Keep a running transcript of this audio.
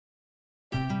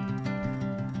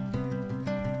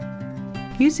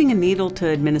Using a needle to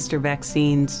administer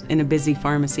vaccines in a busy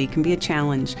pharmacy can be a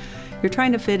challenge. You're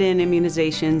trying to fit in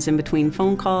immunizations in between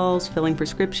phone calls, filling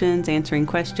prescriptions, answering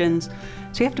questions,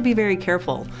 so you have to be very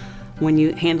careful when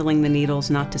you're handling the needles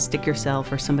not to stick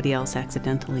yourself or somebody else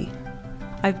accidentally.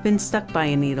 I've been stuck by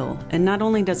a needle, and not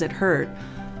only does it hurt,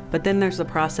 but then there's the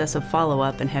process of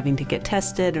follow-up and having to get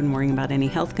tested and worrying about any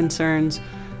health concerns.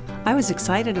 I was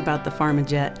excited about the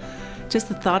PharmaJet. Just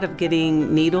the thought of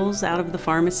getting needles out of the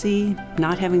pharmacy,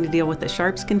 not having to deal with a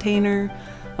sharps container,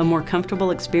 a more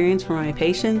comfortable experience for my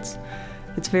patients,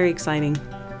 it's very exciting.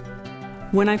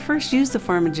 When I first used the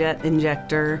PharmaJet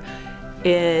injector,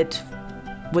 it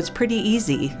was pretty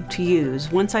easy to use.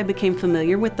 Once I became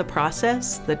familiar with the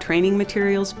process, the training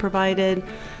materials provided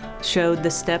showed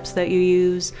the steps that you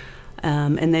use,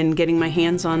 and then getting my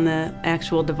hands on the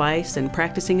actual device and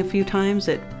practicing a few times,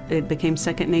 it became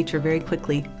second nature very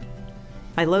quickly.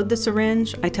 I load the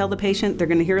syringe, I tell the patient they're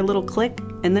going to hear a little click,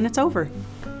 and then it's over.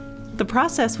 The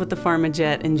process with the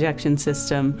PharmaJet injection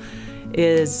system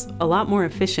is a lot more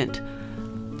efficient.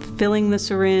 Filling the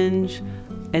syringe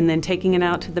and then taking it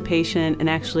out to the patient and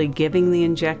actually giving the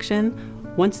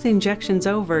injection. Once the injection's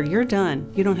over, you're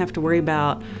done. You don't have to worry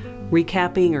about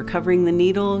recapping or covering the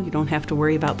needle. You don't have to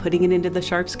worry about putting it into the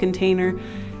sharps container.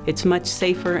 It's much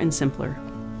safer and simpler.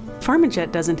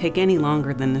 PharmaJet doesn't take any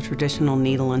longer than the traditional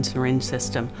needle and syringe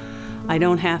system. I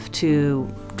don't have to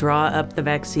draw up the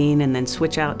vaccine and then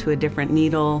switch out to a different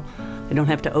needle. I don't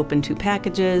have to open two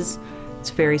packages.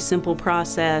 It's a very simple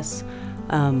process.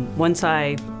 Once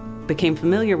I became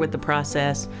familiar with the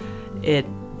process, it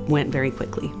went very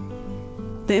quickly.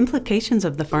 The implications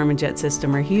of the PharmaJet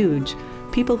system are huge.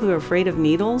 People who are afraid of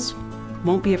needles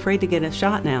won't be afraid to get a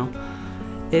shot now.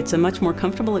 It's a much more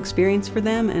comfortable experience for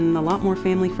them and a lot more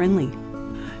family-friendly.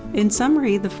 In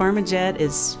summary, the PharmaJet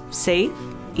is safe,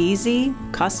 easy,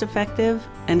 cost-effective,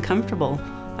 and comfortable.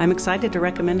 I'm excited to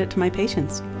recommend it to my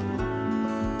patients.